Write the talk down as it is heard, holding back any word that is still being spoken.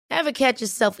Ever catch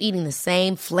yourself eating the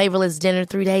same flavorless dinner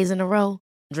 3 days in a row?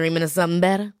 Dreaming of something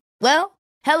better? Well,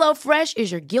 HelloFresh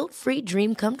is your guilt-free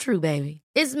dream come true, baby.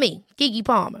 It's me, Keke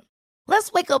Palmer.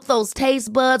 Let's wake up those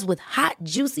taste buds with hot,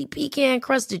 juicy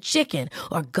pecan-crusted chicken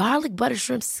or garlic butter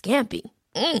shrimp scampi.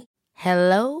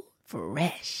 Hello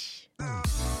Fresh.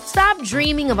 Stop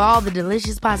dreaming of all the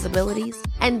delicious possibilities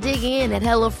and dig in at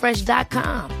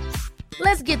HelloFresh.com.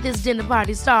 Let's get this dinner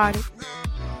party started.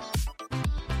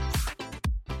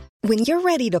 When you're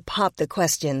ready to pop the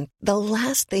question, the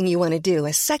last thing you want to do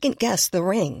is second-guess the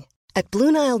ring. At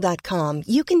BlueNile.com,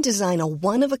 you can design a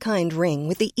one-of-a-kind ring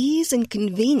with the ease and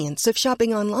convenience of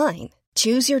shopping online.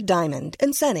 Choose your diamond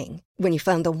and setting. When you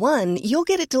find the one, you'll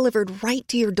get it delivered right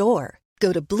to your door.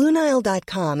 Go to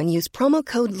BlueNile.com and use promo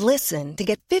code LISTEN to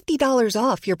get $50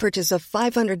 off your purchase of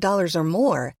 $500 or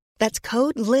more. That's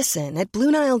code LISTEN at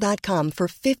BlueNile.com for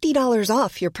 $50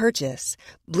 off your purchase.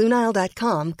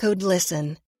 BlueNile.com, code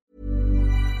LISTEN.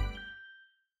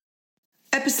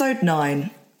 Episode 9,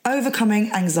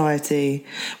 Overcoming Anxiety,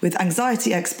 with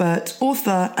anxiety expert,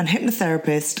 author and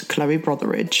hypnotherapist Chloe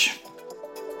Brotheridge.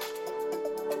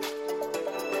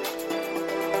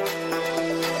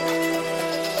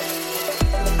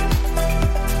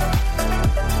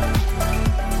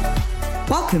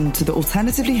 Welcome to the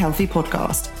Alternatively Healthy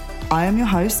podcast. I am your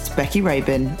host, Becky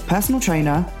Rabin, personal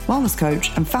trainer, wellness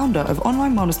coach, and founder of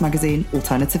online wellness magazine,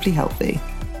 Alternatively Healthy.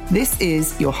 This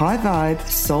is your high-vibe,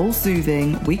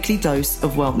 soul-soothing weekly dose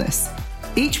of wellness.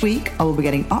 Each week, I will be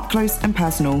getting up close and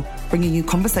personal, bringing you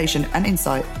conversation and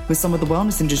insight with some of the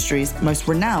wellness industry's most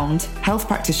renowned health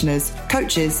practitioners,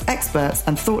 coaches, experts,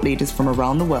 and thought leaders from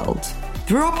around the world.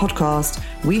 Through our podcast,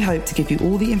 we hope to give you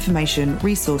all the information,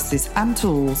 resources, and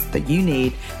tools that you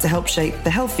need to help shape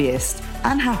the healthiest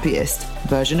and happiest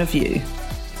version of you.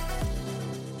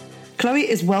 Chloe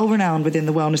is well renowned within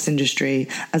the wellness industry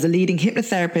as a leading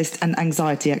hypnotherapist and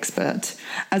anxiety expert.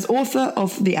 As author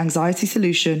of The Anxiety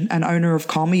Solution and owner of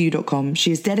CalmerYou.com,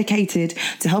 she is dedicated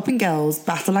to helping girls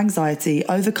battle anxiety,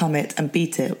 overcome it, and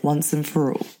beat it once and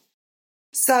for all.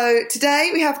 So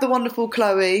today we have the wonderful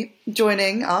Chloe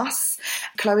joining us.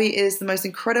 Chloe is the most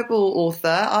incredible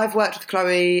author. I've worked with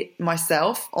Chloe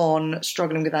myself on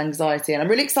struggling with anxiety, and I'm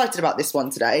really excited about this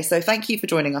one today. So thank you for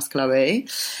joining us, Chloe.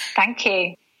 Thank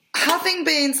you. Having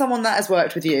been someone that has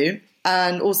worked with you,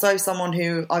 and also someone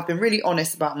who I've been really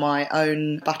honest about my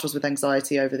own battles with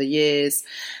anxiety over the years,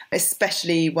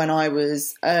 especially when I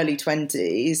was early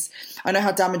 20s. I know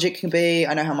how damaging it can be.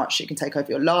 I know how much it can take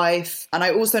over your life. And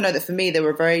I also know that for me, there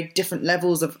were very different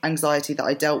levels of anxiety that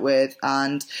I dealt with,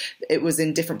 and it was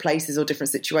in different places or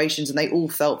different situations, and they all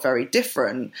felt very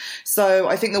different. So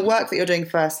I think the work that you're doing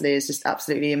firstly is just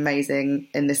absolutely amazing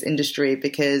in this industry,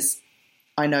 because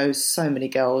I know so many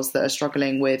girls that are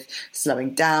struggling with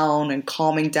slowing down and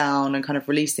calming down and kind of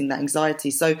releasing that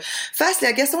anxiety. So firstly,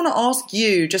 I guess I want to ask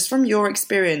you, just from your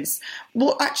experience,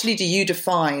 what actually do you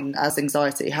define as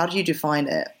anxiety? How do you define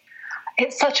it?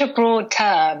 It's such a broad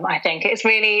term, I think. It's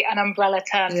really an umbrella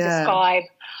term to describe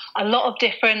a lot of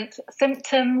different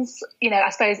symptoms. You know, I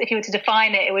suppose if you were to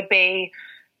define it, it would be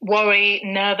worry,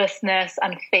 nervousness,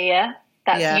 and fear.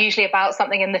 That's usually about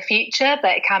something in the future,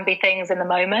 but it can be things in the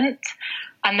moment.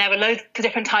 And there are loads of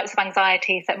different types of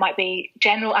anxiety. So it might be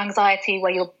general anxiety,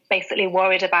 where you're basically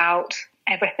worried about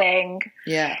everything.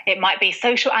 Yeah. It might be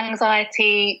social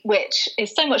anxiety, which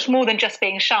is so much more than just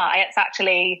being shy. It's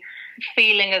actually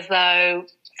feeling as though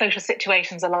social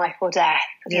situations are life or death.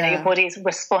 You know, your body is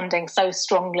responding so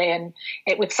strongly, and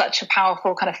it with such a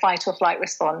powerful kind of fight or flight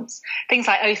response. Things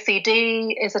like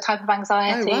OCD is a type of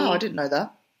anxiety. Oh, wow, I didn't know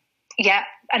that. Yeah,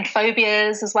 and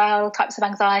phobias as well, types of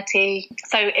anxiety.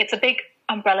 So it's a big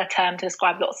umbrella term to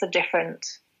describe lots of different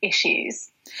issues.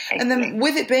 Basically. And then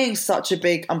with it being such a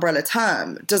big umbrella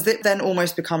term, does it then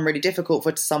almost become really difficult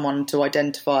for someone to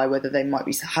identify whether they might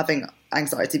be having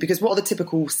anxiety? Because what are the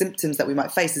typical symptoms that we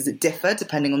might face? Does it differ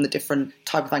depending on the different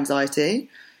type of anxiety?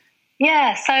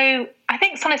 Yeah, so I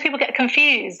think sometimes people get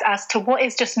confused as to what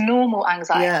is just normal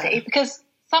anxiety, because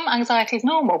some anxiety is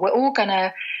normal. We're all going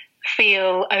to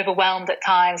feel overwhelmed at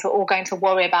times. We're all going to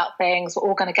worry about things. We're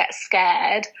all going to get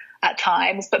scared at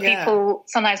times. But people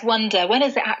sometimes wonder, when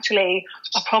is it actually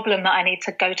a problem that I need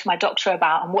to go to my doctor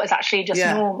about, and what is actually just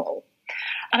normal?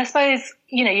 And I suppose,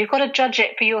 you know, you've got to judge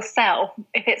it for yourself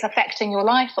if it's affecting your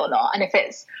life or not, and if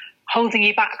it's holding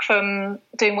you back from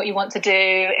doing what you want to do,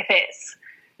 if it's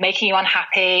making you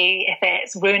unhappy, if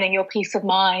it's ruining your peace of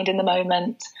mind in the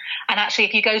moment. And actually,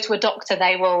 if you go to a doctor,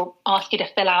 they will ask you to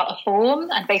fill out a form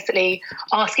and basically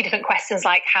ask you different questions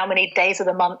like how many days of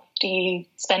the month do you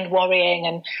spend worrying,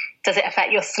 and does it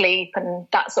affect your sleep and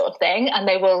that sort of thing. And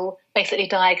they will basically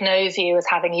diagnose you as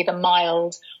having either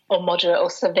mild or moderate or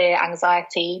severe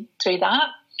anxiety through that.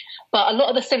 But a lot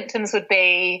of the symptoms would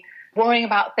be worrying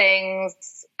about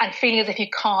things and feeling as if you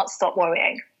can't stop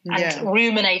worrying and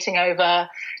ruminating over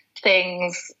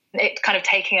things, it kind of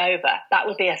taking over. That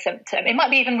would be a symptom. It might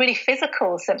be even really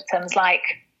physical symptoms like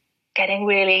getting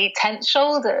really tense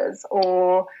shoulders,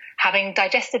 or having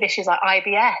digestive issues like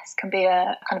IBS can be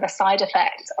a kind of a side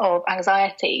effect of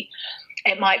anxiety.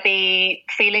 It might be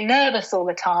feeling nervous all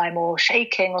the time, or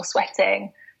shaking or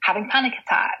sweating, having panic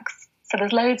attacks. So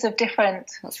there's loads of different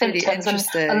symptoms,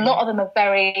 and a lot of them are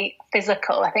very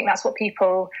physical. I think that's what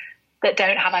people that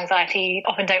don't have anxiety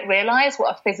often don't realise,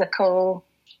 what a physical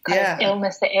kind of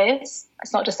illness it is.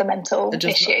 It's not just a mental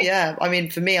issue. Yeah, I mean,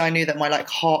 for me, I knew that my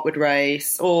heart would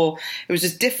race, or it was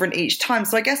just different each time.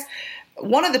 So I guess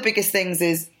one of the biggest things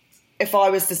is, if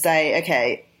I was to say,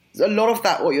 okay, a lot of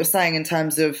that, what you're saying in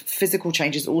terms of physical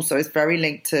changes also is very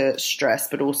linked to stress,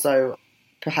 but also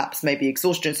perhaps maybe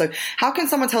exhaustion. So how can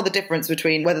someone tell the difference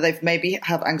between whether they've maybe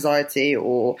have anxiety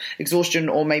or exhaustion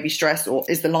or maybe stress, or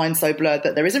is the line so blurred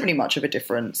that there isn't really much of a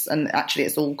difference and actually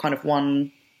it's all kind of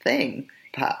one thing,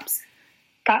 perhaps?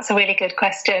 That's a really good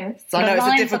question. So I know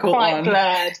it's a difficult one.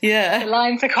 Blurred. Yeah. The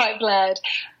lines are quite blurred.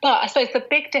 But I suppose the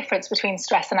big difference between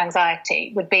stress and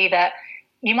anxiety would be that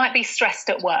you might be stressed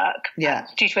at work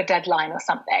due to a deadline or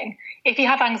something. If you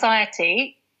have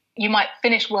anxiety, you might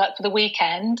finish work for the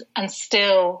weekend and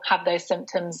still have those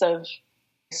symptoms of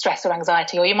stress or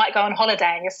anxiety, or you might go on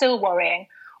holiday and you're still worrying,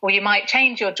 or you might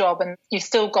change your job and you've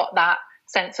still got that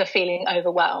sense of feeling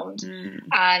overwhelmed.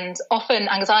 And often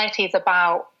anxiety is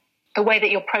about the way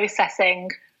that you're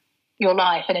processing your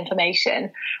life and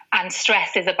information, and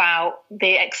stress is about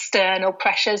the external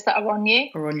pressures that are on you.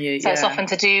 So it's often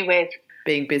to do with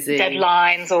being busy,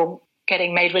 deadlines, or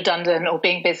getting made redundant, or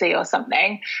being busy or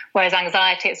something. Whereas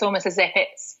anxiety, it's almost as if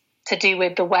it's to do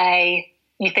with the way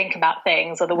you think about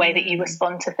things, or the way that you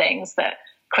respond to things, that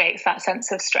creates that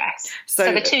sense of stress.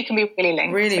 So the two can be really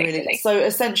linked. Really. So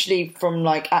essentially, from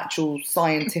actual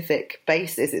scientific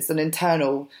basis, it's an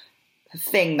internal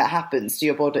thing that happens to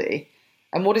your body.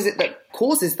 And what is it that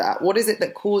causes that? What is it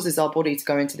that causes our body to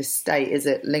go into this state? Is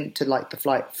it linked to the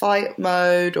flight fight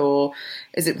mode, or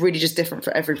is it really just different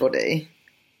for everybody?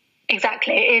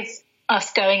 Exactly. It is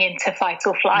us going into fight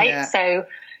or flight. Yeah. So,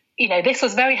 this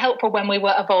was very helpful when we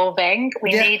were evolving.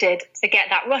 We needed to get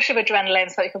that rush of adrenaline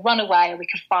so we could run away, or we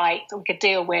could fight, or we could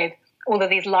deal with all of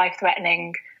these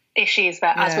life-threatening issues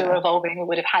that as we were evolving we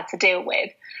would have had to deal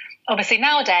with. Obviously,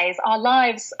 nowadays, our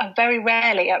lives are very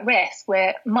rarely at risk.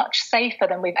 We're much safer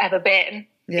than we've ever been,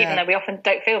 even though we often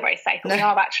don't feel very safe. But we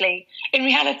are actually, in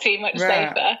reality, much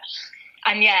safer.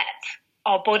 And yet,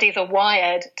 our bodies are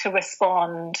wired to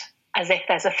respond as if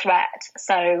there's a threat.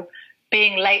 So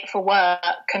being late for work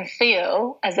can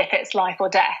feel as if it's life or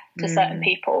death to certain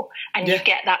people. And you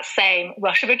get that same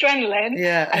rush of adrenaline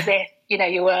as if,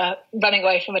 you were running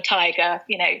away from a tiger,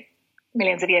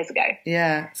 millions of years ago.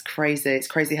 Yeah, it's crazy. It's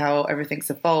crazy how everything's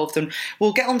evolved. And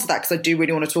we'll get onto that because I do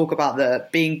really want to talk about the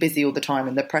being busy all the time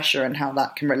and the pressure and how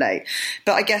that can relate.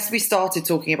 But I guess we started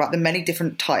talking about the many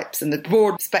different types and the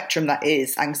broad spectrum that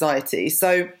is anxiety.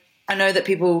 So I know that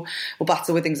people will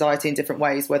battle with anxiety in different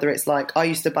ways, whether it's I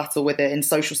used to battle with it in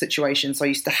social situations. So I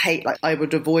used to hate, I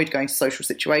would avoid going to social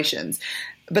situations.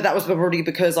 But that was probably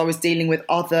because I was dealing with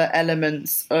other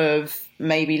elements of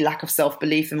maybe lack of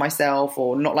self-belief in myself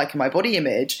or not liking my body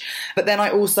image. But then I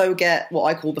also get what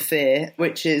I call the fear,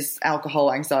 which is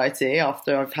alcohol anxiety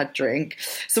after I've had drink.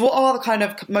 So what are the kind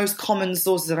of most common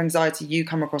sources of anxiety you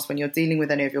come across when you're dealing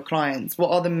with any of your clients?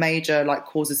 What are the major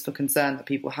causes for concern that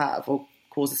people have, or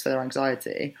causes for their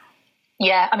anxiety?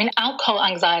 Yeah, I mean, alcohol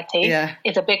anxiety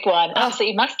is a big one,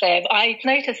 absolutely massive. I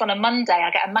notice on a Monday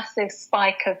I get a massive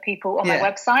spike of people on my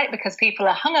website because people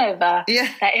are hungover,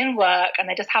 they're in work, and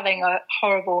they're just having a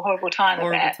horrible, horrible time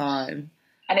of it. And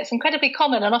it's incredibly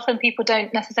common, and often people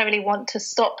don't necessarily want to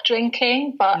stop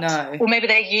drinking, or maybe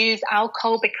they use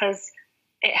alcohol because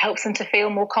it helps them to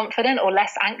feel more confident or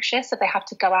less anxious if they have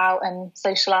to go out and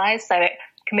socialise. So it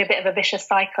can be a bit of a vicious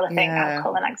cycle, I think,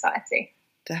 alcohol and anxiety.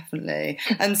 Definitely.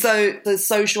 And so there's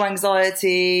social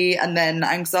anxiety, and then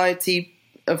anxiety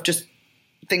of just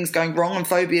things going wrong, and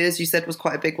phobias, you said, was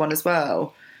quite a big one as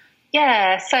well.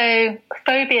 Yeah, so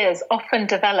phobias often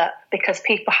develop because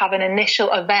people have an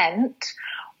initial event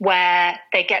where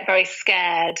they get very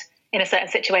scared in a certain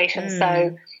situation.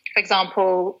 So, for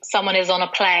example, someone is on a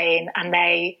plane and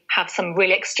they have some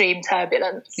really extreme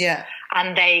turbulence,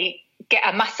 and they get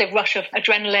a massive rush of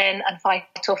adrenaline and fight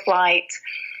or flight,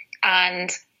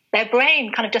 and their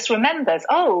brain kind of just remembers,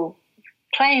 oh,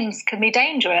 planes can be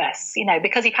dangerous,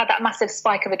 because you've had that massive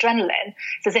spike of adrenaline.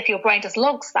 It's as if your brain just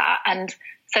logs that. And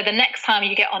so the next time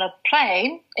you get on a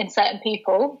plane, in certain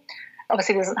people,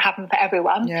 obviously it doesn't happen for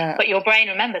everyone, but your brain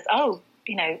remembers, oh,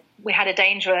 we had a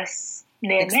dangerous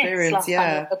near miss last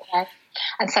time we were there.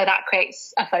 And so that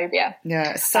creates a phobia.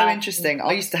 Yeah, it's so interesting.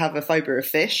 I used to have a phobia of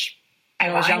fish.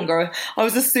 When I was younger, I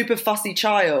was a super fussy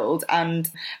child and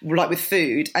like with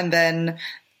food, and then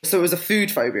so it was a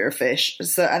food phobia of fish.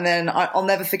 So, and then I'll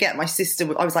never forget my sister.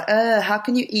 I was like, how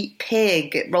can you eat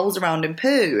pig? It rolls around in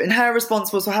poo. And her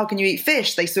response was, well, how can you eat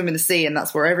fish? They swim in the sea and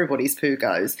that's where everybody's poo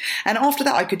goes. And after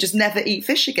that, I could just never eat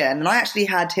fish again. And I actually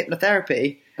had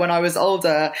hypnotherapy when I was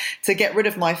older to get rid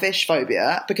of my fish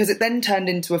phobia, because it then turned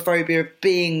into a phobia of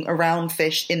being around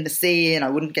fish in the sea, and I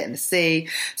wouldn't get in the sea.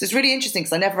 So it's really interesting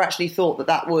because I never actually thought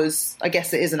that was, I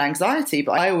guess it is an anxiety,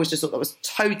 but I always just thought that was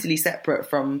totally separate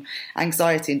from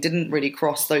anxiety and didn't really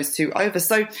cross those two over.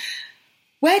 So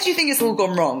where do you think it's all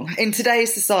gone wrong in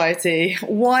today's society?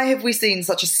 Why have we seen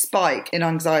such a spike in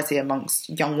anxiety amongst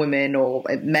young women or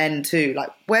men too? Like,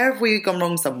 where have we gone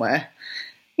wrong somewhere?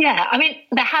 Yeah, I mean,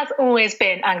 there has always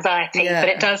been anxiety, but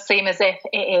it does seem as if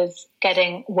it is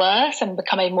getting worse and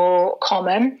becoming more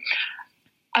common.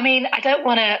 I mean, I don't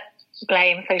want to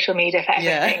blame social media for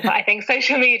everything, but I think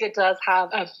social media does have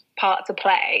a part to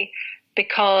play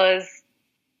because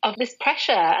of this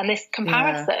pressure and this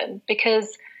comparison.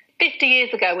 Because 50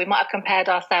 years ago, we might have compared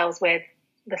ourselves with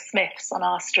the Smiths on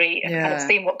our street and kind of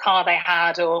seen what car they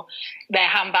had or their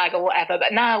handbag or whatever.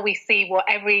 But now we see what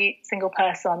every single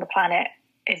person on the planet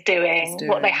is doing,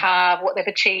 what they have, what they've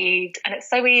achieved. And it's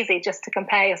so easy just to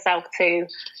compare yourself to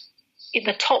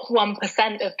the top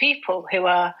 1% of people who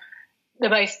are the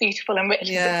most beautiful and rich and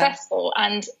successful.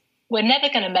 And we're never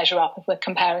going to measure up if we're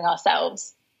comparing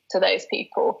ourselves to those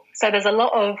people. So there's a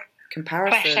lot of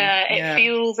comparison. Pressure. It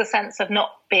fuels a sense of not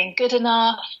being good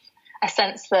enough, a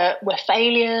sense that we're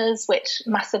failures, which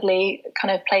massively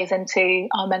kind of plays into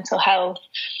our mental health.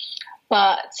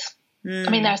 But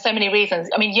I mean, there are so many reasons.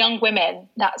 I mean, young women,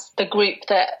 that's the group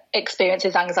that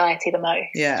experiences anxiety the most.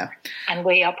 Yeah. And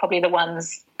we are probably the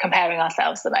ones comparing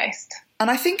ourselves the most. And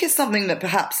I think it's something that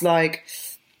perhaps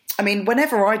I mean,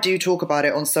 whenever I do talk about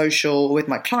it on social or with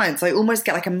my clients, I almost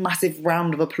get like a massive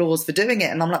round of applause for doing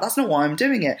it. And I'm like, that's not why I'm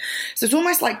doing it. So it's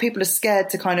almost like people are scared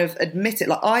to kind of admit it.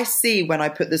 Like I see when I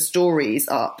put the stories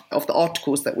up of the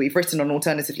articles that we've written on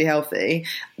Alternatively Healthy,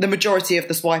 the majority of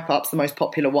the swipe ups, the most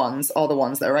popular ones, are the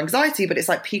ones that are anxiety. But it's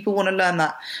like people want to learn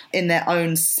that in their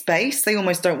own space. They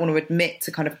almost don't want to admit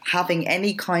to kind of having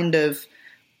any kind of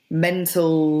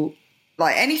mental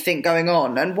anything going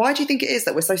on. And why do you think it is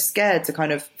that we're so scared to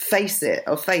kind of face it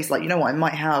or face you know what, I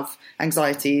might have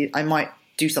anxiety, I might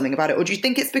do something about it? Or do you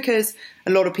think it's because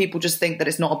a lot of people just think that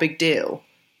it's not a big deal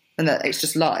and that it's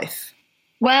just life?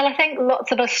 Well, I think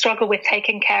lots of us struggle with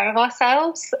taking care of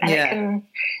ourselves, and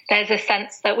there's a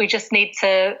sense that we just need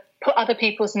to put other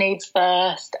people's needs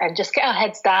first and just get our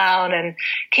heads down and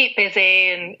keep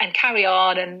busy and carry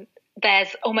on. And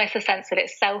there's almost a sense that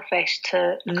it's selfish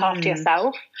to look after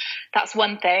yourself. That's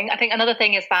one thing. I think another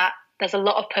thing is that there's a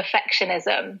lot of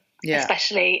perfectionism,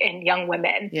 especially in young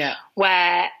women,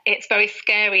 where it's very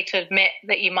scary to admit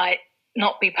that you might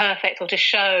not be perfect or to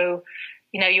show,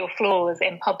 your flaws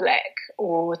in public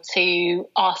or to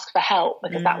ask for help,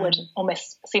 because that would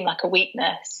almost seem like a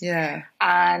weakness. Yeah.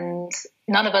 And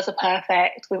none of us are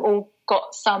perfect. We've all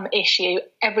got some issue.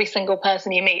 Every single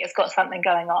person you meet has got something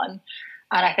going on.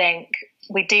 And I think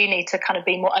we do need to kind of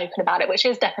be more open about it, which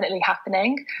is definitely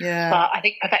happening. Yeah. But I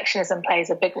think perfectionism plays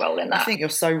a big role in that. I think you're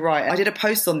so right. I did a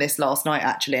post on this last night,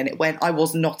 actually, and I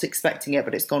was not expecting it,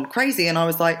 but it's gone crazy. And I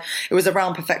was like, it was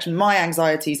around perfection. My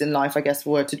anxieties in life, I guess,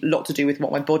 were a lot to do with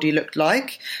what my body looked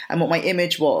like and what my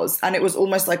image was. And it was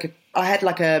almost like I had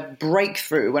a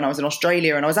breakthrough when I was in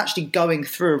Australia, and I was actually going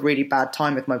through a really bad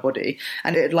time with my body,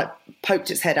 and it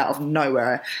poked its head out of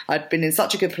nowhere. I'd been in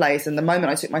such a good place, and the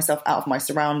moment I took myself out of my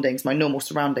surroundings, my normal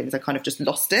surroundings, I kind of just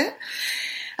lost it.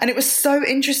 And it was so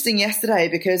interesting yesterday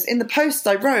because in the post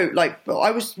I wrote,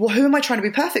 who am I trying to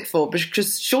be perfect for?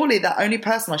 Because surely the only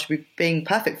person I should be being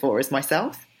perfect for is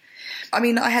myself. I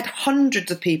mean, I had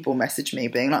hundreds of people message me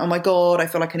being like, oh my God, I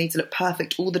feel like I need to look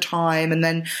perfect all the time. And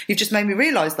then you've just made me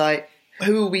realise,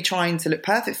 who are we trying to look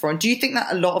perfect for? And do you think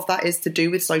that a lot of that is to do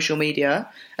with social media,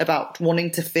 about wanting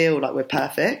to feel like we're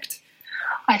perfect?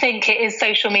 I think it is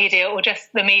social media, or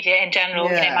just the media in general,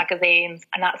 magazines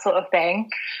and that sort of thing.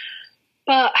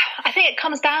 But I think it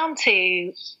comes down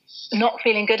to not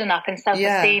feeling good enough and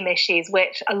self-esteem issues,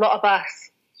 which a lot of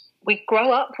us we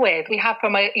grow up with. We have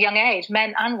from a young age,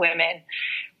 men and women.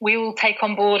 We will take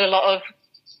on board a lot of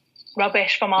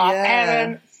rubbish from our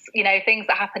parents, you know, things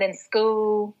that happen in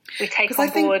school. We take on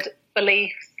board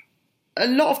beliefs. A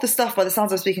lot of the stuff, by the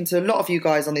sounds I'm speaking to a lot of you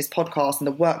guys on this podcast and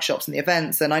the workshops and the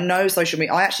events, and I know social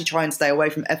media, I actually try and stay away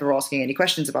from ever asking any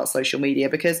questions about social media,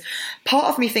 because part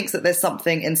of me thinks that there's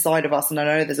something inside of us, and I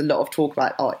know there's a lot of talk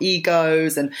about our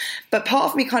egos, but part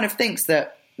of me kind of thinks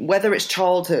that whether it's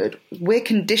childhood, we're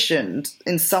conditioned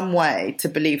in some way to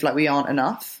believe like we aren't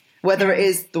enough. Whether it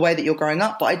is the way that you're growing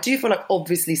up. But I do feel like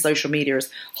obviously social media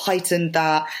has heightened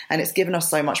that and it's given us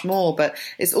so much more. But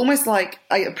it's almost like,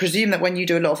 I presume that when you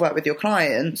do a lot of work with your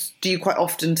clients, do you quite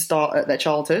often start at their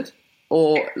childhood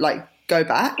or like go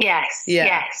back? Yes,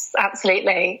 yes,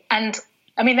 absolutely. And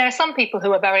I mean, there are some people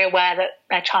who are very aware that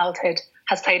their childhood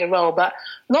has played a role, but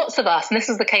lots of us, and this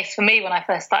was the case for me when I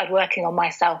first started working on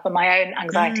myself and my own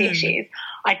anxiety issues,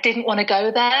 I didn't want to go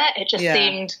there. It just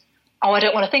seemed... I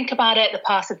don't want to think about it. The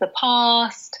past is the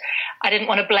past. I didn't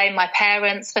want to blame my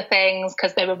parents for things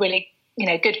because they were really, you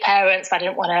know, good parents. I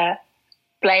didn't want to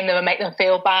blame them and make them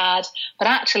feel bad. But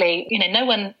actually, you know, no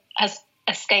one has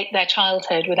escaped their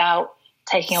childhood without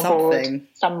taking on board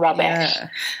some rubbish.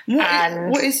 Yeah.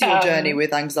 What is your journey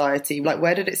with anxiety? Like,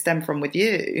 where did it stem from with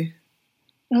you?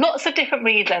 Lots of different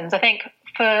reasons. I think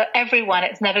for everyone,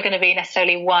 it's never going to be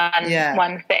necessarily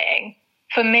one thing.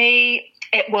 For me,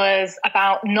 it was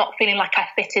about not feeling like I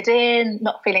fitted in,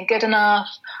 not feeling good enough.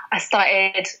 I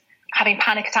started having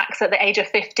panic attacks at the age of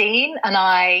 15 and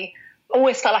I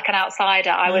always felt like an outsider.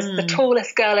 I was the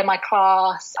tallest girl in my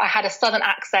class. I had a southern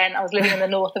accent. I was living in the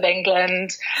north of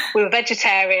England. We were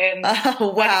vegetarian.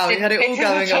 Oh, wow. You had it all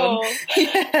going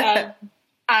on.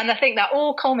 And I think that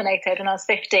all culminated when I was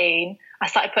 15. I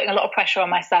started putting a lot of pressure on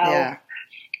myself.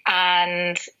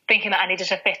 And thinking that I needed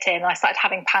to fit in, I started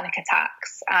having panic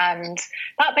attacks, and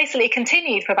that basically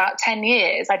continued for about 10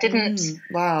 years. I didn't.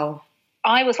 Wow.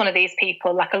 I was one of these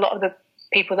people, like a lot of the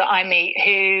people that I meet,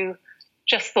 who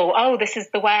just thought, "Oh, this is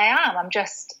the way I am. I'm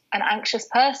just an anxious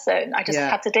person. I just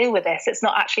have to deal with this. It's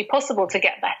not actually possible to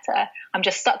get better. I'm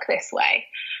just stuck this way."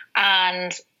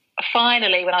 And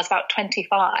finally, when I was about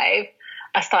 25,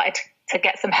 I started to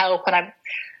get some help, and I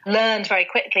learned very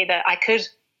quickly that I could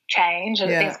change and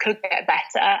things could get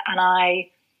better, and I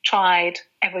tried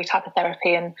every type of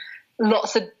therapy and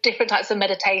lots of different types of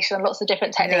meditation and lots of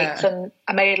different techniques, and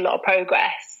I made a lot of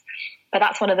progress. But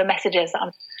that's one of the messages that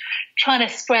I'm trying to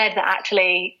spread, that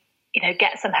actually, you know,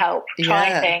 get some help,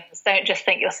 try things, don't just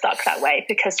think you're stuck that way,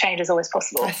 because change is always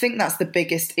possible. I think that's the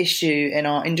biggest issue in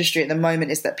our industry at the moment,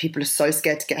 is that people are so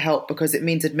scared to get help because it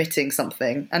means admitting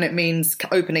something and it means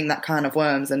opening that can of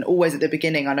worms. And always at the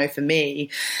beginning, I know for me,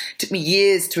 it took me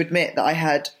years to admit that I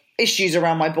had issues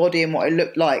around my body and what it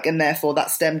looked like, and therefore that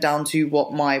stemmed down to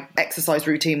what my exercise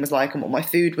routine was like and what my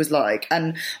food was like.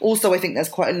 And also I think there's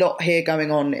quite a lot here going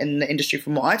on in the industry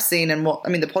from what I've seen, and what, I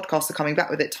mean, the podcasts are coming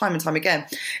back with it time and time again,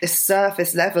 this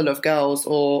surface level of girls,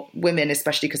 or women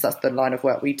especially, because that's the line of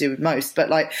work we do most, but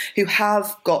like who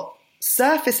have got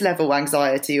surface level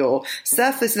anxiety or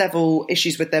surface level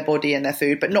issues with their body and their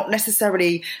food, but not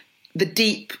necessarily the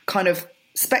deep kind of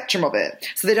spectrum of it,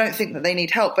 so they don't think that they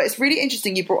need help. But it's really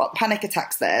interesting you brought up panic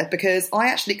attacks there, because I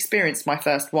actually experienced my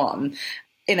first one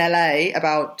in LA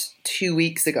about 2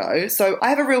 weeks ago. So I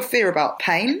have a real fear about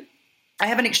pain. I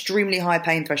have an extremely high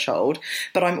pain threshold,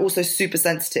 but I'm also super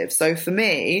sensitive. So for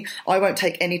me, I won't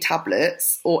take any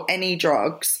tablets or any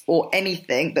drugs or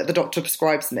anything that the doctor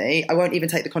prescribes me. I won't even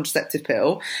take the contraceptive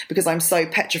pill because I'm so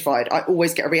petrified. I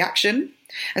always get a reaction.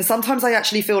 And sometimes I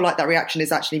actually feel like that reaction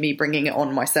is actually me bringing it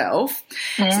on myself.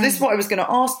 So this is what I was going to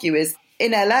ask you is,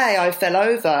 in LA, I fell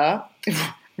over,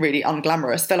 really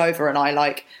unglamorous, fell over and I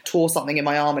like tore something in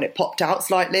my arm and it popped out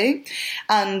slightly.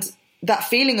 And that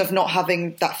feeling of not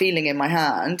having that feeling in my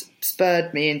hand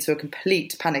spurred me into a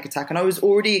complete panic attack. And I was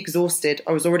already exhausted.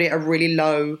 I was already at a really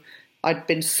low, I'd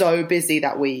been so busy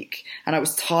that week and I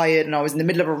was tired and I was in the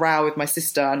middle of a row with my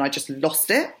sister and I just lost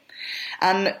it.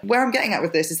 And where I'm getting at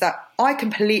with this is that I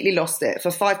completely lost it.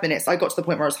 For 5 minutes, I got to the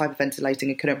point where I was hyperventilating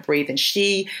and couldn't breathe. And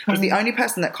she was the only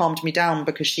person that calmed me down,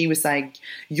 because she was saying,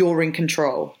 "You're in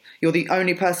control. You're the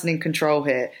only person in control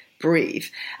here. Breathe."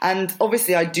 And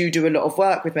obviously I do a lot of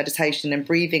work with meditation and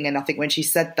breathing. And I think when she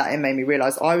said that, it made me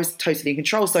realise I was totally in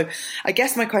control. So I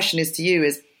guess my question is to you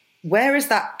is, where is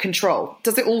that control?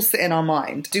 Does it all sit in our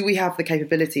mind? Do we have the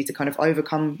capability to kind of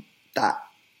overcome that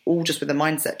all just with a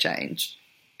mindset change?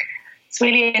 It's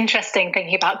really interesting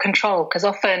thinking about control, because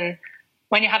often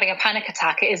when you're having a panic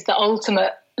attack, it is the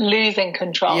ultimate losing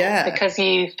control, because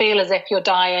you feel as if you're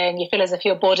dying, you feel as if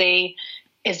your body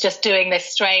is just doing this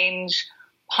strange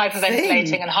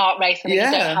hyperventilating and heart racing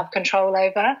that you don't have control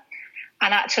over.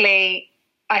 And actually,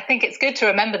 I think it's good to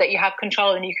remember that you have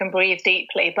control and you can breathe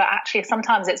deeply, but actually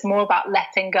sometimes it's more about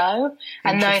letting go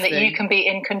and knowing that you can be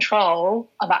in control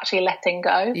of actually letting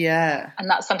go. Yeah. And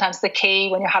that's sometimes the key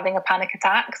when you're having a panic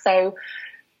attack. So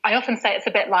I often say it's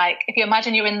a bit like if you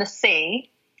imagine you're in the sea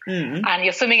and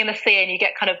you're swimming in the sea and you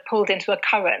get kind of pulled into a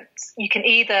current, you can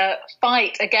either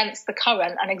fight against the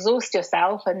current and exhaust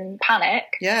yourself and panic,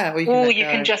 or you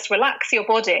can just relax your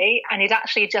body and you'd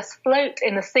actually just float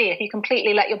in the sea. If you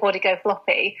completely let your body go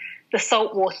floppy, the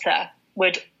salt water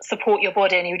would support your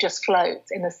body and you just float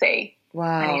in the sea.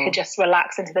 Wow. And you could just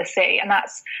relax into the sea. And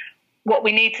that's what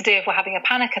we need to do if we're having a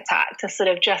panic attack, to sort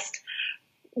of just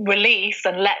release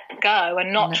and let go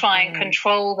and not try and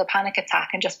control the panic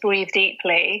attack and just breathe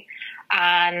deeply,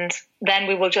 and then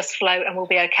we will just float and we'll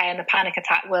be okay and the panic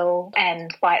attack will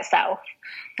end by itself.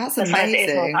 That's amazing.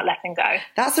 It is more about letting go.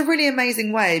 That's a really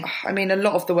amazing way. I mean, a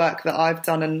lot of the work that I've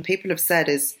done and people have said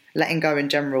is letting go in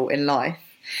general in life.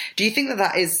 Do you think that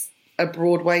that is a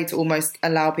broad way to almost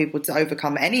allow people to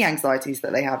overcome any anxieties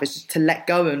that they have, is just to let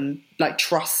go and like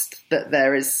trust that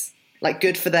there is like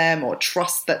good for them, or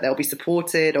trust that they'll be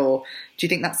supported? Or do you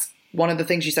think that's one of the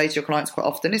things you say to your clients quite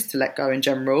often, is to let go in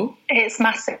general? It's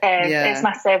massive. It's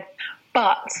massive.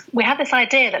 But we have this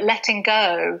idea that letting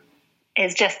go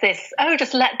is just this,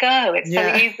 just let go. It's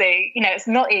so easy. You know, it's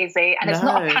not easy, and it's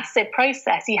not a passive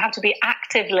process. You have to be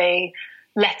actively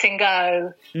letting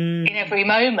go in every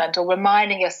moment, or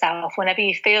reminding yourself whenever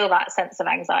you feel that sense of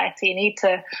anxiety. You need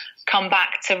to come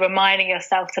back to reminding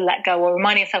yourself to let go, or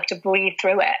reminding yourself to breathe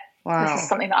through it. Wow. This is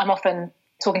something that I'm often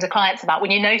talking to clients about. When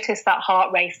you notice that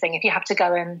heart racing, if you have to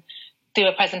go and do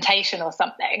a presentation or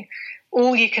something,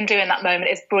 all you can do in that moment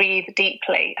is breathe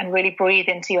deeply and really breathe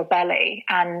into your belly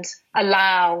and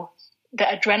allow the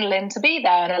adrenaline to be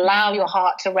there and allow your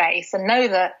heart to race, and know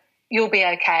that you'll be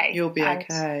okay. You'll be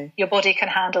okay. Your body can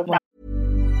handle that.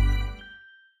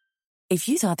 If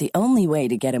you thought the only way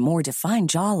to get a more defined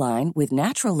jawline with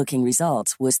natural-looking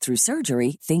results was through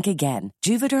surgery, think again.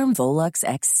 Juvederm Volux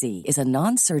XC is a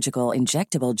non-surgical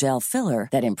injectable gel filler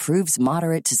that improves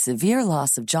moderate to severe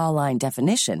loss of jawline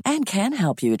definition and can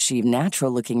help you achieve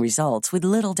natural-looking results with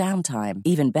little downtime.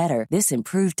 Even better, this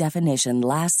improved definition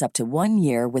lasts up to 1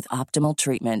 year with optimal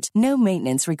treatment. No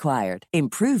maintenance required.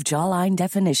 Improve jawline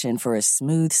definition for a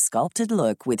smooth, sculpted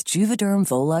look with Juvederm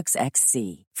Volux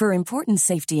XC. For important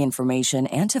safety information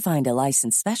and to find a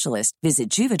licensed specialist, visit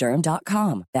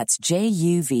Juvederm.com. That's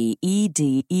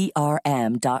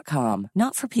JUVEDERM.com.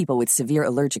 Not for people with severe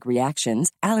allergic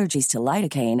reactions, allergies to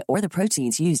lidocaine, or the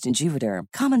proteins used in Juvederm.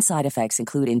 Common side effects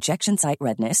include injection site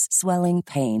redness, swelling,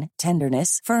 pain,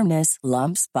 tenderness, firmness,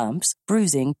 lumps, bumps,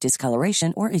 bruising,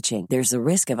 discoloration, or itching. There's a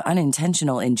risk of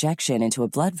unintentional injection into a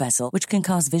blood vessel, which can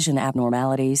cause vision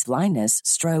abnormalities, blindness,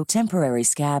 stroke, temporary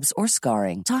scabs, or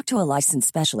scarring. Talk to a licensed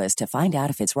specialist to find out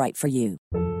if it's right for you.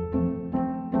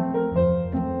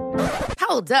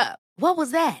 Hold up. What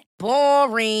was that?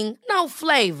 Boring. No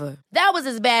flavor. That was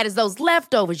as bad as those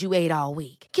leftovers you ate all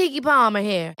week. Keke Palmer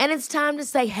here. And it's time to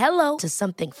say hello to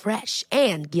something fresh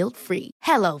and guilt-free.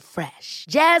 Hello Fresh.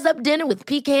 Jazz up dinner with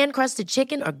pecan-crusted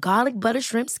chicken or garlic butter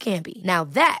shrimp scampi. Now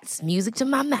that's music to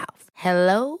my mouth.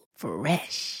 Hello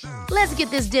Fresh. Let's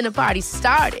get this dinner party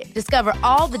started. Discover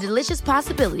all the delicious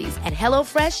possibilities at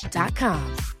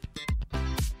HelloFresh.com.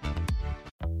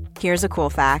 Here's a cool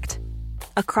fact.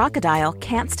 A crocodile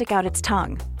can't stick out its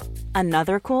tongue.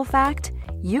 Another cool fact,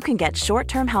 you can get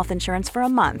short-term health insurance for a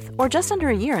month or just under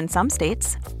a year in some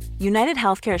states. United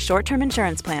Healthcare short-term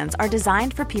insurance plans are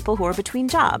designed for people who are between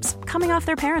jobs, coming off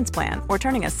their parents' plan, or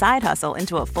turning a side hustle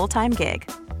into a full-time gig.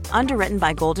 Underwritten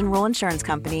by Golden Rule Insurance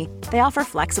Company, they offer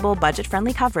flexible,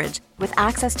 budget-friendly coverage with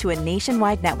access to a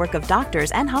nationwide network of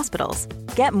doctors and hospitals.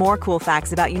 Get more cool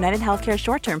facts about United Healthcare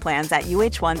short-term plans at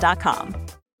uh1.com.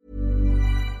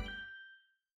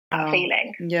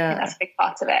 Feeling. Yeah. That's a big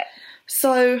part of it.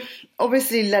 So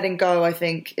obviously letting go, I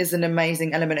think, is an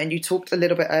amazing element. And you talked a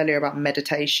little bit earlier about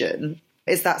meditation.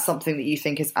 Is that something that you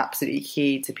think is absolutely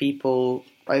key to people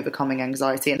overcoming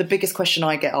anxiety? And the biggest question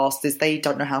I get asked is they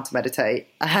don't know how to meditate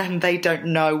and they don't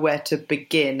know where to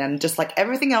begin. And just like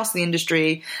everything else in the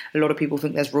industry, a lot of people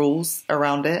think there's rules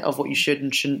around it of what you should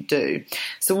and shouldn't do.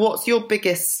 So what's your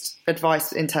biggest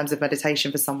advice in terms of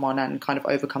meditation for someone and kind of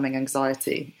overcoming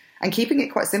anxiety and keeping it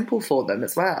quite simple for them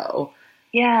as well?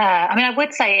 Yeah, I mean, I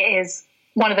would say it is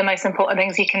one of the most important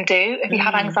things you can do if you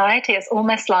have anxiety. It's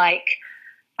almost like,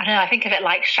 I don't know, I think of it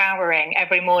like showering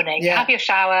every morning. You have your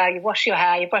shower, you wash your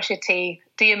hair, you brush your teeth,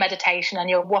 do your meditation, and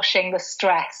you're washing the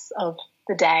stress of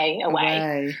the day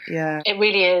away. Yeah. It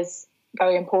really is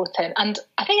very important. And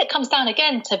I think it comes down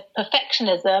again to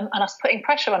perfectionism and us putting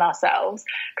pressure on ourselves.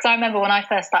 Because I remember when I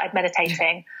first started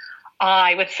meditating,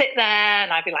 I would sit there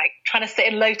and I'd be like trying to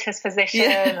sit in lotus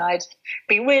position. And I'd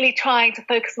be really trying to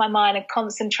focus my mind and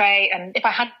concentrate. And if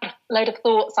I had a load of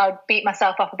thoughts, I would beat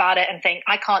myself up about it and think,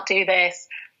 I can't do this.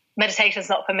 Meditation's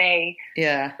not for me.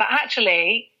 Yeah. But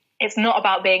actually, it's not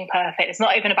about being perfect. It's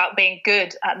not even about being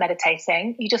good at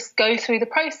meditating. You just go through the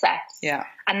process. Yeah.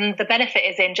 And the benefit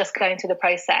is in just going through the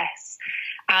process.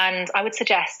 And I would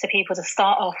suggest to people to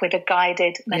start off with a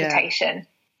guided meditation. Yeah.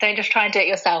 Don't just try and do it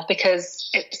yourself because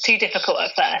it's too difficult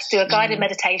at first. Do a guided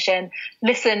meditation.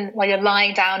 Listen while you're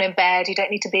lying down in bed. You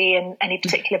don't need to be in any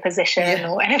particular position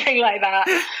or anything like that.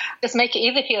 Just make it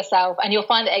easy for yourself, and you'll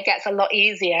find that it gets a lot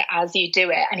easier as you do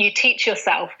it. And you teach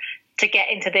yourself to get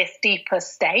into this deeper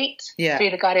state through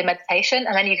the guided meditation,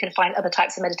 and then you can find other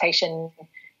types of meditation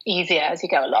easier as you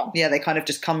go along. Yeah, they kind of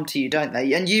just come to you, don't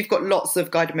they? And you've got lots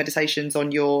of guided meditations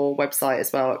on your website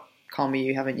as well, Calm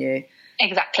You, haven't you?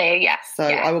 Exactly, yeah. So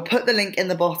I will put the link in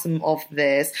the bottom of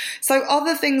this. So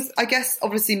other things, I guess,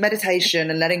 obviously meditation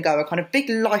and letting go are kind of big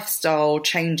lifestyle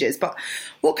changes. But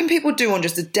what can people do on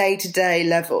just a day-to-day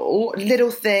level? Little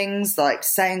things like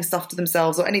saying stuff to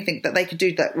themselves or anything that they could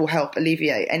do that will help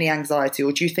alleviate any anxiety?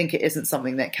 Or do you think it isn't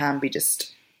something that can be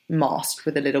just masked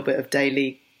with a little bit of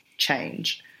daily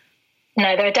change?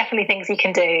 No, there are definitely things you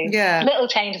can do. Yeah. Little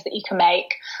changes that you can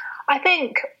make. I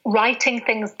think writing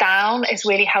things down is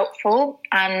really helpful,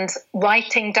 and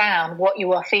writing down what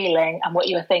you are feeling and what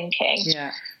you are thinking.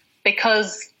 Yeah.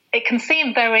 Because it can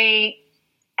seem very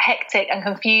hectic and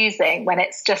confusing when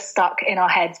it's just stuck in our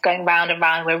heads going round and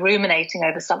round. We're ruminating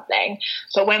over something.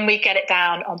 But when we get it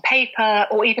down on paper,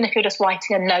 or even if you're just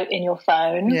writing a note in your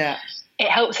phone, it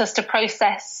helps us to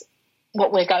process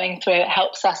what we're going through. It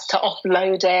helps us to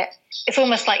offload it. It's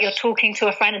almost like you're talking to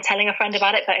a friend and telling a friend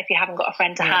about it, but if you haven't got a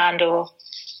friend to hand, or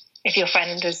if your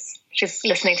friend is just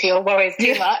listening to your worries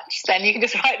too much, then you can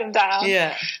just write them down.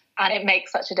 Yeah. And it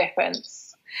makes such a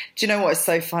difference. Do you know what is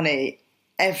so funny?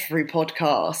 Every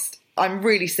podcast, I'm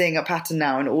really seeing a pattern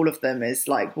now, and all of them is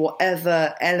like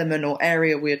whatever element or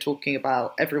area we're talking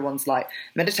about, everyone's like,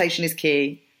 meditation is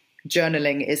key,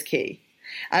 journaling is key.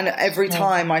 And every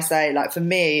time I say, like, for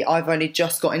me, I've only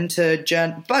just got into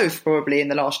both probably in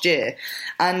the last year.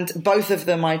 And both of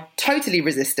them, I totally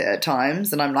resist it at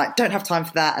times. And I'm like, don't have time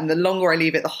for that. And the longer I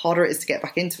leave it, the harder it is to get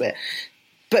back into it.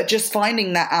 But just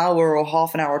finding that hour or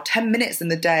half an hour or 10 minutes in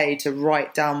the day to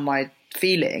write down my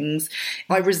feelings,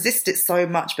 I resist it so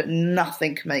much, but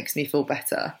nothing makes me feel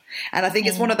better. And I think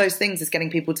it's one of those things, is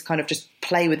getting people to kind of just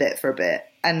play with it for a bit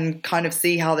and kind of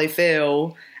see how they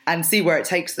feel and see where it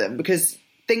takes them, because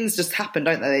things just happen,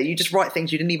 don't they? You just write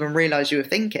things you didn't even realise you were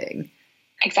thinking.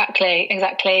 Exactly.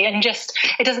 And just,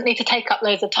 it doesn't need to take up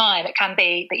loads of time. It can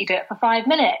be that you do it for 5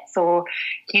 minutes, or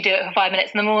you do it for 5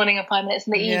 minutes in the morning or 5 minutes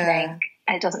in the evening.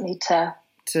 And it doesn't need to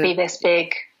be this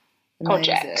big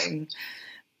project.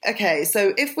 Okay,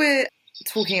 so if we're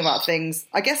talking about things,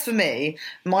 I guess for me,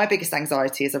 my biggest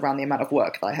anxiety is around the amount of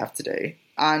work that I have to do.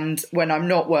 And when I'm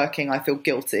not working, I feel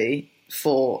guilty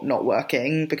for not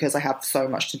working because I have so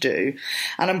much to do,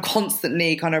 and I'm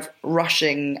constantly kind of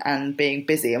rushing and being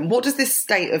busy. And what does this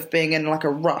state of being in like a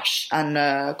rush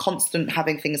and constant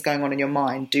having things going on in your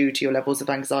mind do to your levels of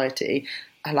anxiety?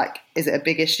 Like, is it a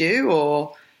big issue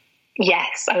or?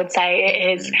 Yes, I would say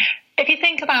it is. If you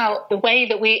think about the way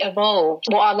that we evolved,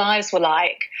 what our lives were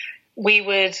like, we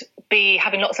would be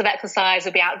having lots of exercise,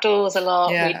 we'd be outdoors a lot,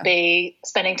 we'd be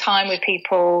spending time with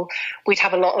people, we'd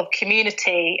have a lot of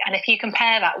community. And if you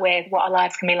compare that with what our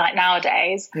lives can be like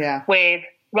nowadays, with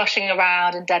rushing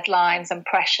around and deadlines and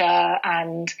pressure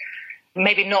and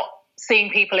maybe not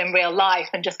seeing people in real life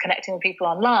and just connecting with people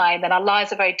online, then our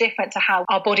lives are very different to how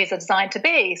our bodies are designed to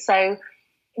be. So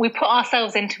we put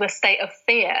ourselves into a state of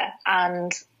fear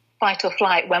and fight or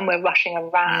flight when we're rushing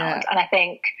around. And I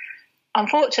think,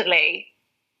 unfortunately,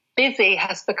 busy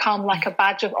has become like a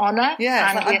badge of honour,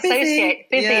 and we associate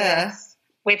busyness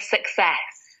with success.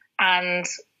 And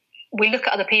we look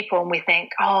at other people and we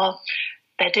think, oh,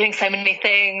 they're doing so many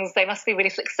things, they must be really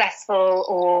successful.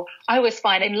 Or I always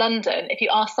find in London, if you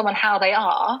ask someone how they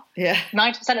are,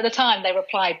 90% of the time they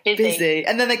reply busy.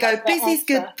 And then they go, busy's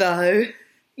good though.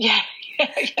 Yeah.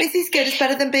 Busy's good, it's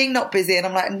better than being not busy. And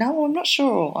I'm like, no, I'm not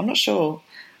sure.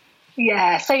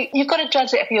 Yeah, so you've got to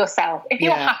judge it for yourself. If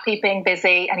you're happy being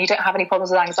busy and you don't have any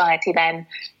problems with anxiety, then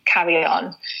carry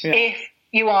on. If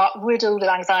you are riddled with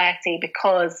anxiety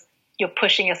because you're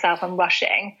pushing yourself and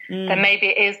rushing, then maybe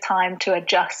it is time to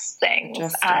adjust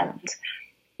things. And,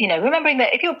 you know, remembering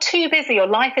that if you're too busy, your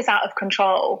life is out of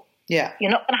control. You're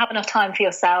not going to have enough time for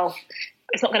yourself.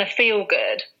 It's not going to feel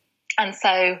good. And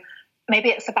so maybe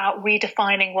it's about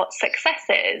redefining what success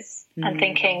is and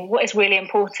thinking what is really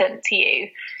important to you.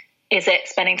 Is it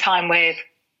spending time with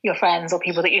your friends or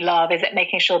people that you love? Is it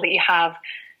making sure that you have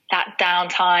that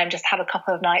downtime, just have a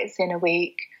couple of nights in a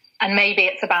week? And maybe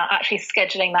it's about actually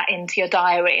scheduling that into your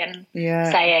diary and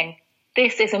saying,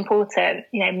 this is important.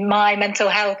 My mental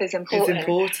health is important. It's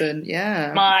important,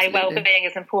 yeah. My well-being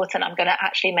is important. I'm going to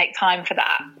actually make time for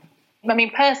that. I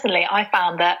mean, personally, I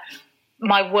found that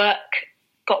my work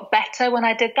got better when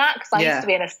I did that, because I used to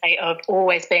be in a state of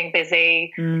always being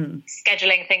busy,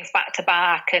 scheduling things back to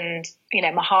back, and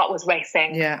my heart was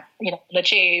racing on the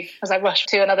tube as I rushed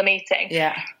to another meeting.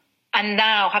 And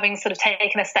now, having sort of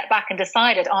taken a step back and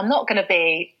decided, I'm not going to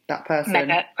be that person,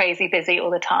 mega crazy busy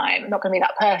all the time. I'm not going to be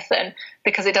that person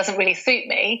because it doesn't really suit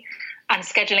me. And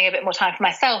scheduling a bit more time for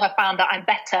myself, I found that I'm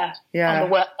better on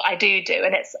the work that I do,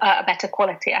 and it's a better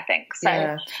quality, I think.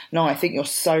 So, no, I think you're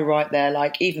so right there.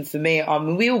 Like, even for me, I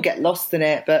mean, we all get lost in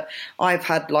it, but I've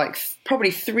had like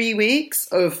probably 3 weeks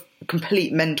of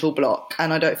complete mental block,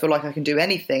 and I don't feel like I can do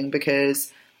anything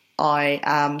because I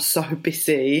am so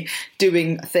busy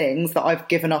doing things that I've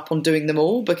given up on doing them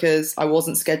all because I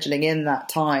wasn't scheduling in that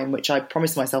time, which I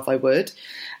promised myself I would.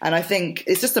 And I think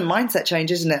it's just a mindset change,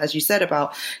 isn't it? As you said,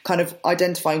 about kind of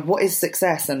identifying what is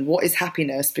success and what is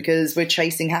happiness, because we're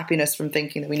chasing happiness from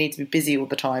thinking that we need to be busy all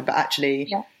the time. But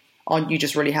actually, aren't you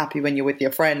just really happy when you're with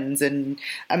your friends? And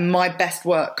my best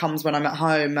work comes when I'm at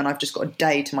home and I've just got a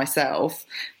day to myself.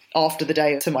 After the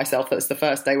day to myself, that's the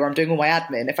first day where I'm doing all my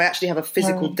admin. If I actually have a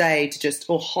physical day to just,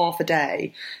 or half a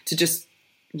day to just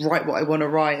write what I want to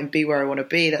write and be where I want to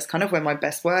be, that's kind of where my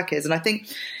best work is. And I think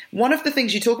one of the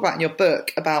things you talk about in your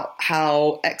book about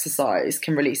how exercise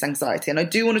can release anxiety, and I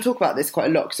do want to talk about this quite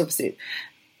a lot because obviously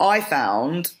I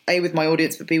found, A, with my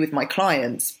audience, but B, with my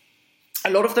clients, a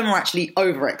lot of them are actually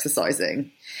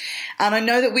over-exercising. And I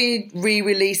know that we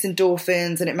re-release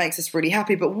endorphins and it makes us really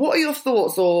happy, but what are your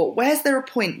thoughts, or where's there a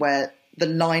point where the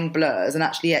line blurs and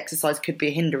actually exercise could be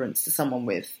a hindrance to someone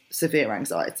with severe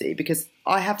anxiety? Because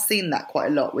I have seen that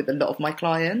quite a lot with a lot of my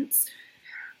clients.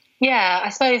 Yeah, I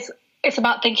suppose it's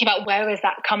about thinking about where is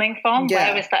that coming from?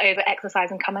 Where is that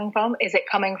over-exercising coming from? Is it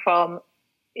coming from,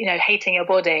 hating your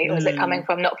body, or is it coming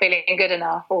from not feeling good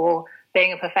enough or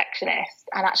being a perfectionist?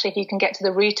 And actually, if you can get to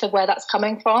the root of where that's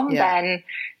coming from, then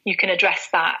you can address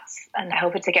that and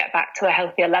help it to get back to a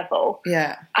healthier level.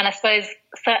 And I suppose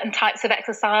certain types of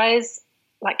exercise,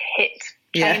 like HIIT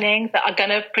training, that are going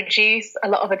to produce a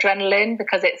lot of adrenaline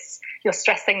because you're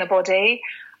stressing the body,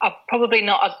 are probably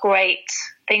not a great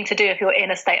thing to do if you're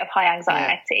in a state of high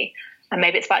anxiety. And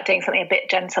maybe it's about doing something a bit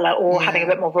gentler or having a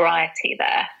bit more variety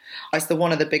there. It's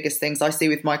one of the biggest things I see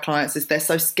with my clients is they're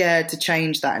so scared to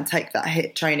change that and take that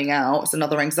HIIT training out. It's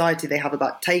another anxiety they have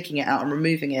about taking it out and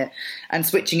removing it and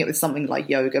switching it with something like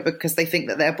yoga, because they think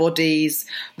that their bodies,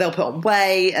 they'll put on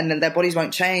weight and then their bodies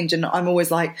won't change. And I'm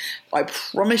always like, I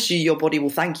promise you your body will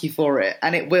thank you for it.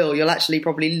 And it will. You'll actually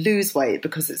probably lose weight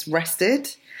because it's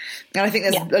rested. And I think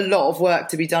there's a lot of work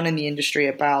to be done in the industry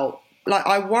about, like,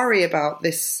 I worry about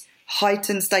this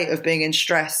heightened state of being in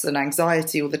stress and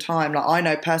anxiety all the time. Like, I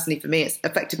know personally for me, it's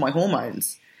affected my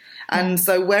hormones. And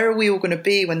so where are we all going to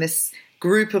be when this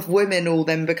group of women all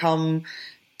then become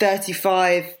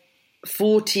 35,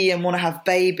 40 and want to have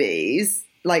babies?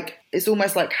 Like, it's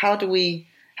almost like, how do we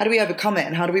overcome it?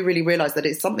 And how do we really realize that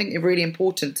it's something really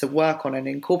important to work on and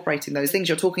incorporating those things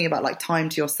you're talking about, like time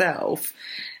to yourself?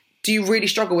 Do you really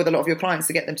struggle with a lot of your clients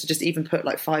to get them to just even put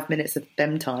like 5 minutes of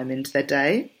them time into their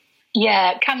day?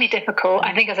 Yeah, it can be difficult.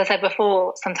 I think, as I said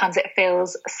before, sometimes it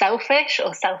feels selfish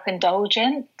or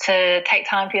self-indulgent to take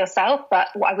time for yourself. But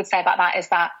what I would say about that is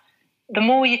that the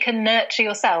more you can nurture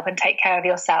yourself and take care of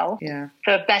yourself,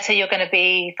 the better you're going to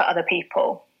be for other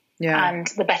people. And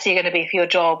the better you're going to be for your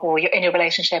job or in your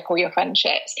relationship or your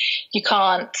friendships. You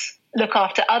can't look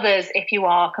after others if you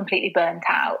are completely burnt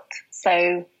out.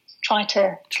 So try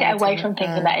to get away from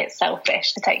thinking that it's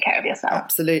selfish to take care of yourself.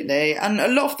 Absolutely. And a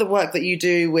lot of the work that you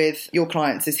do with your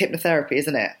clients is hypnotherapy,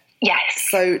 isn't it? Yes.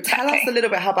 So tell us a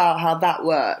little bit about how that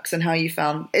works and how you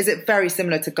found, is it very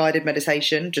similar to guided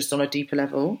meditation, just on a deeper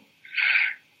level?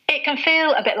 It can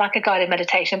feel a bit like a guided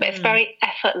meditation, but it's very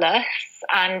effortless,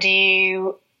 and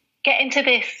you get into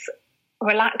this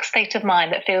relaxed state of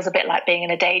mind that feels a bit like being in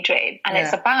a daydream. And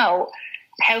it's about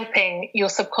helping your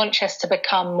subconscious to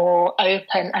become more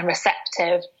open and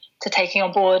receptive to taking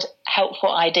on board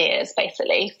helpful ideas,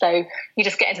 basically. So you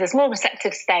just get into this more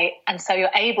receptive state, and so you're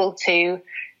able to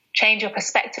change your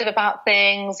perspective about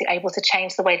things. You're able to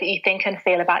change the way that you think and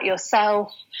feel about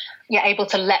yourself. You're able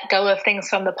to let go of things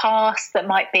from the past that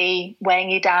might be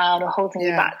weighing you down or holding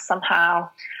you back somehow.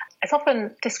 It's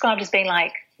often described as being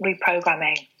like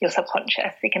reprogramming your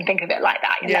subconscious. You can think of it like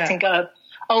that. You're letting go of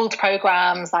old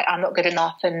programs like I'm not good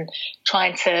enough and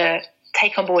trying to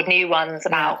take on board new ones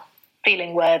about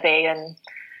feeling worthy and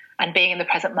being in the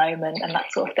present moment and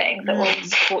that sort of thing that will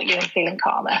support you in feeling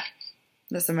calmer.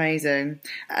 That's amazing.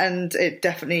 And it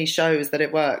definitely shows that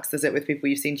it works, does it, with people?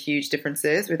 You've seen huge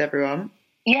differences with everyone?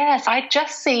 Yes, I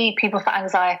just see people for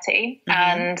anxiety.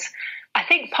 And I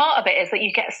think part of it is that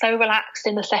you get so relaxed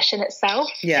in the session itself.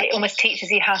 Yeah. It almost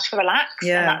teaches you how to relax,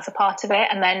 and that's a part of it.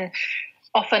 And then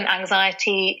often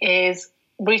anxiety is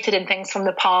rooted in things from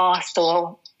the past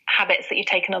or habits that you've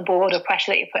taken on board or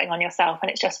pressure that you're putting on yourself.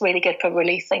 And it's just really good for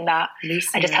releasing that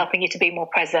and just helping you to be more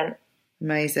present.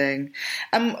 Amazing.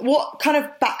 What kind of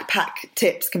backpack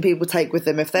tips can people take with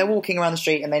them if they're walking around the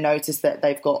street and they notice that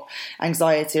they've got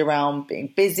anxiety around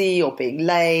being busy or being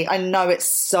late? I know it's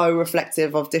so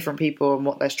reflective of different people and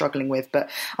what they're struggling with,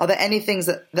 but are there any things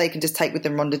that they can just take with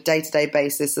them on a day-to-day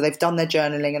basis? So they've done their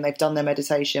journaling and they've done their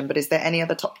meditation, but is there any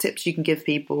other top tips you can give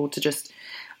people to just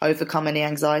overcome any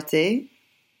anxiety?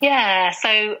 Yeah,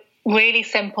 so really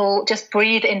simple, just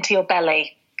breathe into your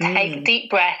belly. Take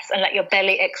deep breaths and let your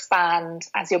belly expand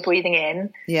as you're breathing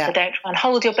in. Yeah. So don't try and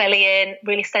hold your belly in,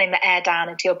 really sending the air down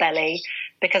into your belly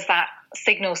because that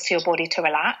signals to your body to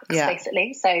relax,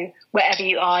 basically. So wherever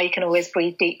you are, you can always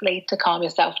breathe deeply to calm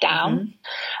yourself down.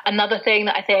 Another thing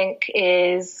that I think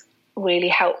is really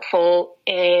helpful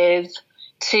is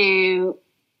to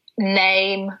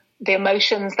name the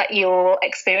emotions that you're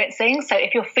experiencing. So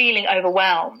if you're feeling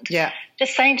overwhelmed,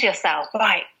 just saying to yourself,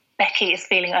 right, Becky is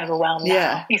feeling overwhelmed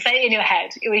now. You say it in your head,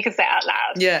 or you can say it out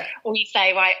loud. Yeah. Or you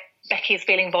say, right, Becky is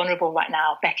feeling vulnerable right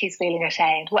now. Becky's feeling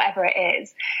ashamed, whatever it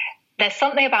is. There's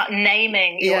something about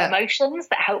naming your emotions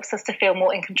that helps us to feel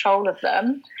more in control of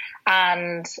them.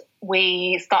 And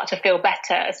we start to feel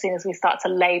better as soon as we start to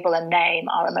label and name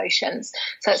our emotions.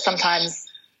 So it's sometimes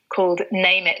called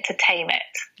Name It to Tame It.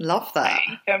 Love that.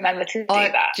 So remember to do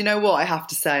that. Do you know what I have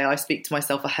to say? I speak to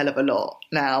myself a hell of a lot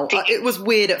now. It was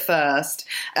weird at first,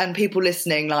 and people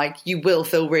listening, like, you will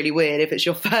feel really weird if it's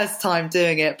your first time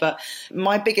doing it. But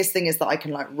my biggest thing is that I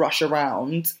can like rush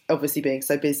around, obviously being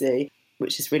so busy,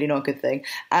 which is really not a good thing.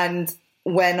 And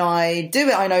when I do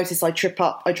it, I notice I trip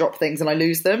up, I drop things and I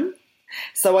lose them.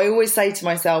 So I always say to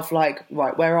myself, like,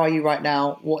 right, where are you right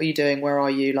now? What are you doing? Where are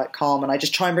you? Like, calm. And I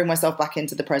just try and bring myself back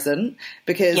into the present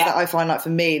because I find like for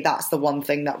me, that's the one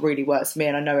thing that really works for me.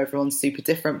 And I know everyone's super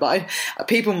different, but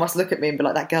people must look at me and be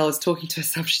like, that girl is talking to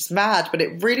herself. She's mad. But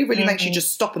it really, really makes you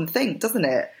just stop and think, doesn't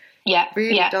it? Yeah, it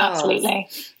really does. Absolutely.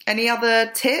 Any other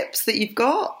tips that you've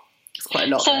got? It's quite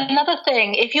a lot. So another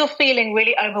thing, if you're feeling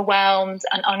really overwhelmed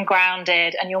and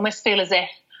ungrounded and you almost feel as if,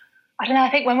 I don't know,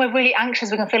 I think when we're really anxious,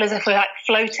 we can feel as if we're like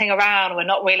floating around. We're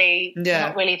not really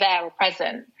there or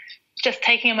present. Just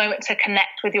taking a moment to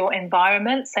connect with your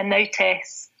environment. So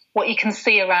notice what you can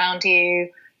see around you.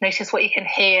 Notice what you can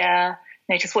hear.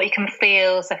 Notice what you can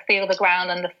feel. So feel the ground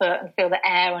underfoot and feel the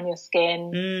air on your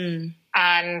skin.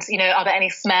 And, you know, are there any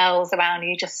smells around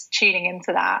you? Just tuning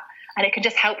into that. And it can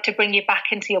just help to bring you back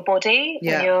into your body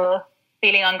when you're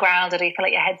feeling ungrounded or you feel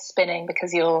like your head's spinning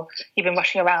because you've been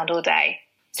rushing around all day.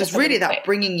 So it's really that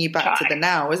bringing you back to the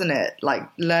now, isn't it? Like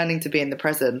learning to be in the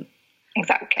present.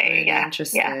 Exactly. Really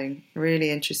interesting. Really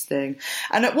interesting.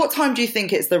 And at what time do you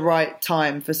think it's the right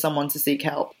time for someone to seek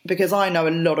help? Because I know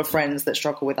a lot of friends that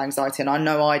struggle with anxiety, and I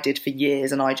know I did for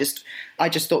years, and I just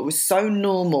thought it was so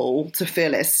normal to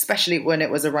feel it, especially when it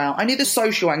was around. I knew the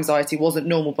social anxiety wasn't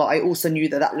normal, but I also knew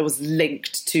that was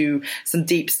linked to some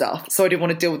deep stuff. So I didn't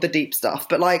want to deal with the deep stuff.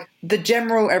 But like the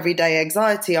general everyday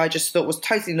anxiety, I just thought was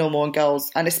totally normal in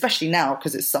girls, and especially now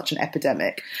because it's such an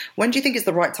epidemic. When do you think is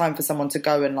the right time for someone to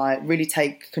go and like really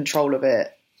take control of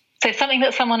it? So something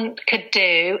that someone could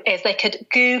do is they could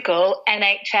Google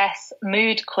NHS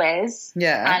mood quiz.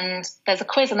 Yeah. And there's a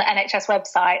quiz on the NHS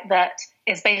website that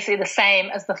is basically the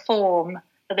same as the form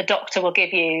that the doctor will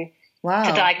give you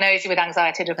to diagnose you with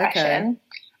anxiety or depression. Okay.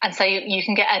 And so you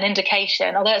can get an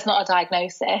indication, although it's not a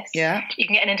diagnosis, you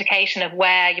can get an indication of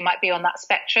where you might be on that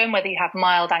spectrum, whether you have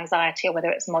mild anxiety or whether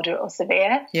it's moderate or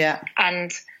severe. Yeah.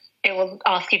 And it will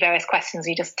ask you various questions.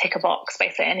 You just tick a box,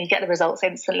 basically, and you get the results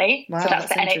instantly. Wow, so that's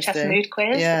the NHS mood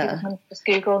quiz. Yeah. You can just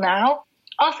Google now.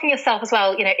 Asking yourself as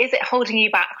well, you know, is it holding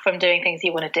you back from doing things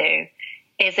you want to do?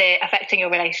 Is it affecting your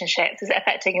relationships? Is it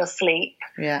affecting your sleep?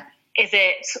 Yeah. Is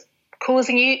it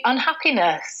causing you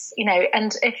unhappiness? You know,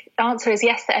 and if the answer is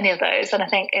yes to any of those, then I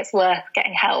think it's worth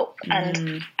getting help.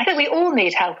 And I think we all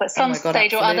need help at some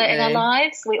stage or other in our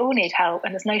lives. We all need help,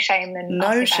 and there's no shame in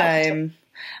no shame.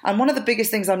 And one of the biggest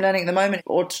things I'm learning at the moment,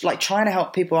 or like trying to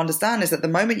help people understand, is that the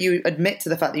moment you admit to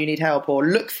the fact that you need help or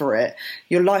look for it,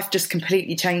 your life just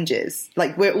completely changes.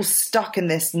 Like, we're all stuck in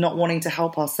this not wanting to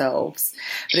help ourselves.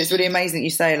 But it's really amazing that you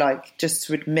say, like, just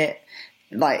to admit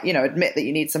that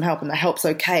you need some help and that help's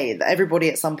okay, that everybody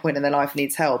at some point in their life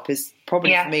needs help, is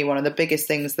probably for me one of the biggest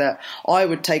things that I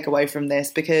would take away from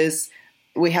this, because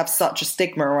we have such a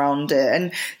stigma around it.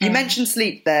 And you mentioned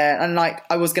sleep there, and like,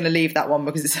 I was going to leave that one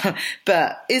because it's,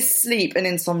 but is sleep and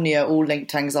insomnia all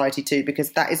linked to anxiety too?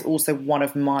 Because that is also one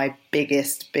of my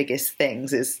biggest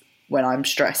things, is when I'm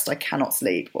stressed, I cannot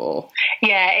sleep.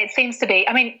 Yeah, it seems to be.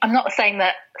 I mean, I'm not saying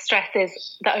that stress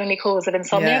is the only cause of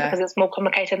insomnia, because it's more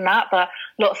complicated than that, but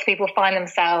lots of people find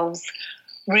themselves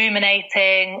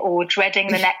ruminating or dreading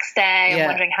the next day and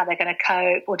wondering how they're going to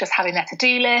cope, or just having their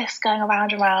to-do list going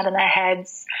around and around in their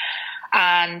heads.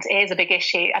 And it is a big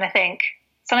issue. And I think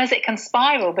sometimes it can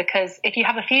spiral, because if you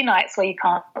have a few nights where you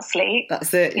can't sleep,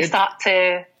 that's it. You start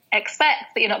to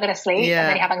expect that you're not going to sleep, and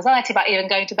then you have anxiety about even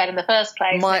going to bed in the first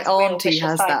place. My auntie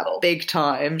has that big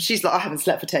time. She's like, I haven't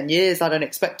slept for 10 years, I don't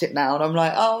expect it now. And I'm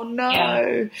like, oh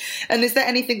no. And is there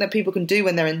anything that people can do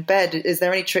when they're in bed? Is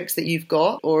there any tricks that you've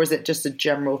got, or is it just a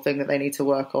general thing that they need to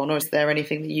work on, or is there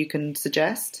anything that you can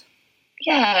suggest?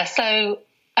 Yeah, so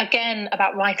again,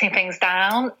 about writing things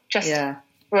down, just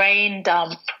brain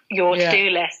dump your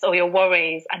to-do list or your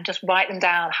worries and just write them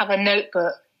down. Have a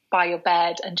notebook by your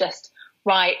bed and just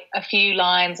write a few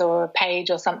lines or a page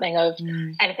or something of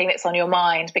anything that's on your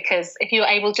mind, because if you're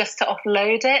able just to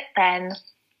offload it, then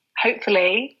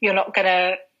hopefully you're not going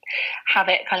to have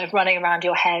it kind of running around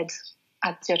your head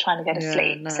as you're trying to get to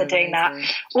sleep. So doing that.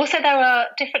 Also, there are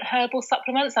different herbal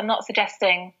supplements. I'm not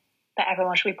suggesting that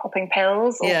everyone should be popping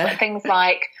pills, or things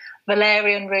like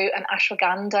valerian root and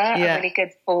ashwagandha are really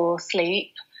good for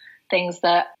sleep. Things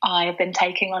that I've been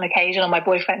taking on occasion, or my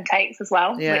boyfriend takes as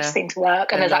well, which seem to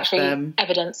work. And there's actually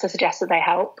evidence to suggest that they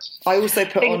help. I also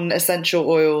put on essential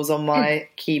oils on my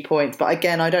key points. But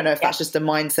again, I don't know if that's just a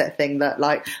mindset thing, that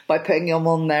like by putting them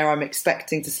on there, I'm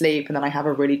expecting to sleep and then I have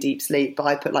a really deep sleep. But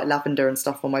I put like lavender and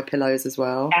stuff on my pillows as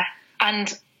well. Yeah.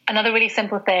 And another really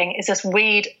simple thing is just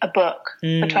read a book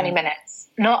for 20 minutes.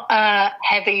 Not a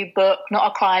heavy book,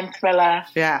 not a crime thriller.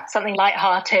 Yeah. Something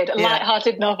lighthearted, a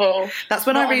lighthearted novel. That's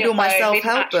when I read all my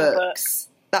self-help books.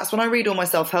 That's when I read all my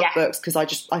self-help books, because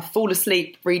I fall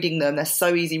asleep reading them. They're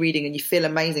so easy reading and you feel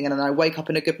amazing, and then I wake up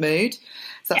in a good mood.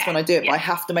 So that's when I do it. But I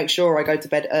have to make sure I go to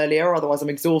bed earlier, otherwise I'm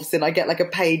exhausted. I get like a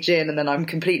page in and then I'm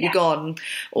completely gone.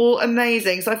 All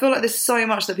amazing. So I feel like there's so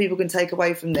much that people can take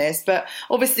away from this. But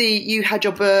obviously you had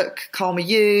your book, Calmer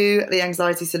You, The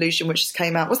Anxiety Solution, which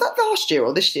came out. Was that last year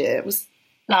or this year? It was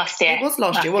last year. It was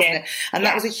last year, wasn't it? And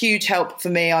that was a huge help for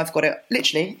me. I've got it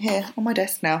literally here on my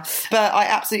desk now. But I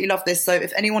absolutely love this. So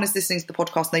if anyone is listening to the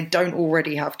podcast and they don't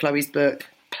already have Chloe's book,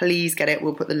 please get it.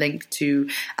 We'll put the link to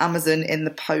Amazon in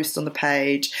the post on the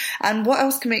page. And what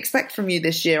else can we expect from you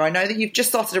this year? I know that you've just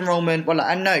started enrolment. Well,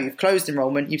 I know you've closed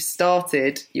enrolment. You've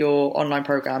started your online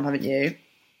program, haven't you?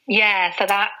 Yeah, so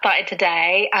that started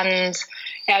today, and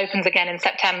it opens again in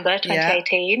September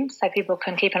 2018, so people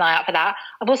can keep an eye out for that.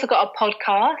 I've also got a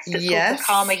podcast. It's called the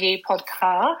Calmer You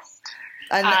podcast.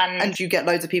 And you get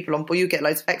loads of people on board. You get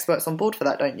loads of experts on board for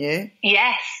that, don't you?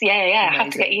 Yes, yeah. I have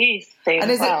to get used soon.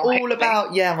 And is it all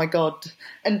about, my God.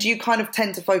 And do you kind of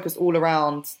tend to focus all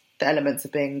around the elements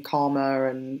of being calmer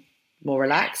and more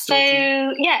relaxed? So,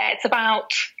 it's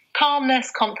about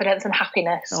calmness, confidence and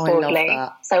happiness broadly. I love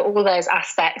that. So all those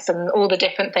aspects and all the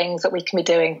different things that we can be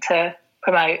doing to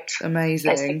promote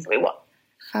amazing those things that we want.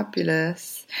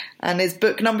 Fabulous. And is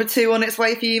book number 2 on its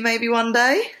way for you maybe one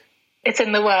day? It's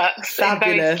in the works.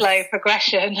 Fabulous. In very slow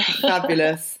progression.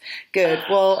 Fabulous. Good.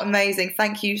 Well, amazing.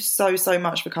 Thank you so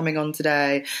much for coming on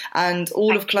today. And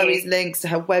all of Chloe's links to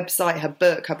her website, her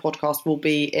book, her podcast will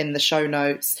be in the show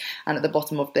notes and at the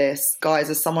bottom of this.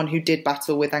 Guys, as someone who did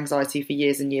battle with anxiety for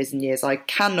years and years and years, I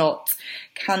cannot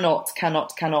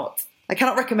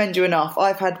recommend you enough.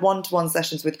 I've had one-to-one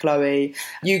sessions with Chloe.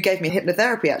 You gave me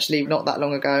hypnotherapy actually not that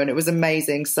long ago, and it was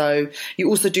amazing. So you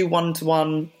also do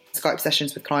one-to-one Skype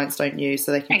sessions with clients, don't you?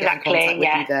 So they can get in contact with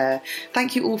you there.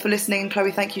 Thank you all for listening.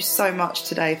 Chloe, thank you so much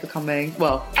today for coming.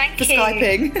 Well, thank you.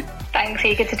 Skyping. Thanks,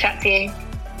 good to chat to you.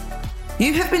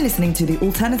 You have been listening to the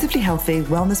Alternatively Healthy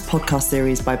Wellness podcast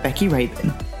series by Becky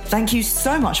Rabin. Thank you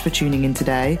so much for tuning in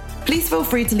today. Please feel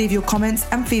free to leave your comments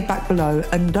and feedback below,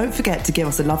 and don't forget to give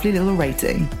us a lovely little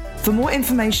rating. For more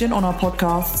information on our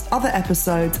podcasts, other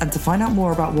episodes, and to find out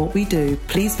more about what we do,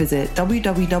 please visit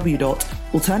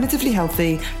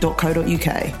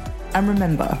www.alternativelyhealthy.co.uk. And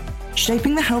remember,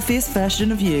 shaping the healthiest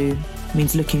version of you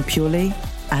means looking purely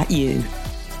at you.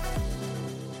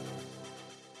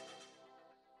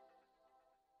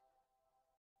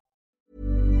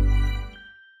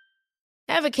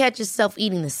 Ever catch yourself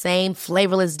eating the same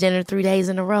flavorless dinner 3 days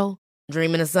in a row?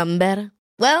 Dreaming of something better?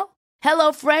 Well,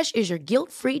 HelloFresh is your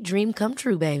guilt-free dream come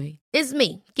true, baby. It's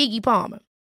me, Keke Palmer.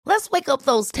 Let's wake up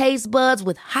those taste buds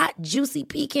with hot, juicy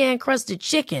pecan-crusted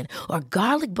chicken or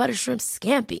garlic butter shrimp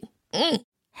scampi.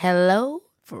 Hello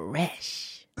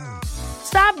Fresh.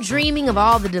 Stop dreaming of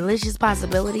all the delicious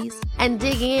possibilities and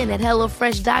dig in at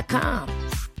HelloFresh.com.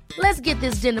 Let's get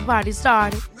this dinner party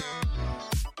started.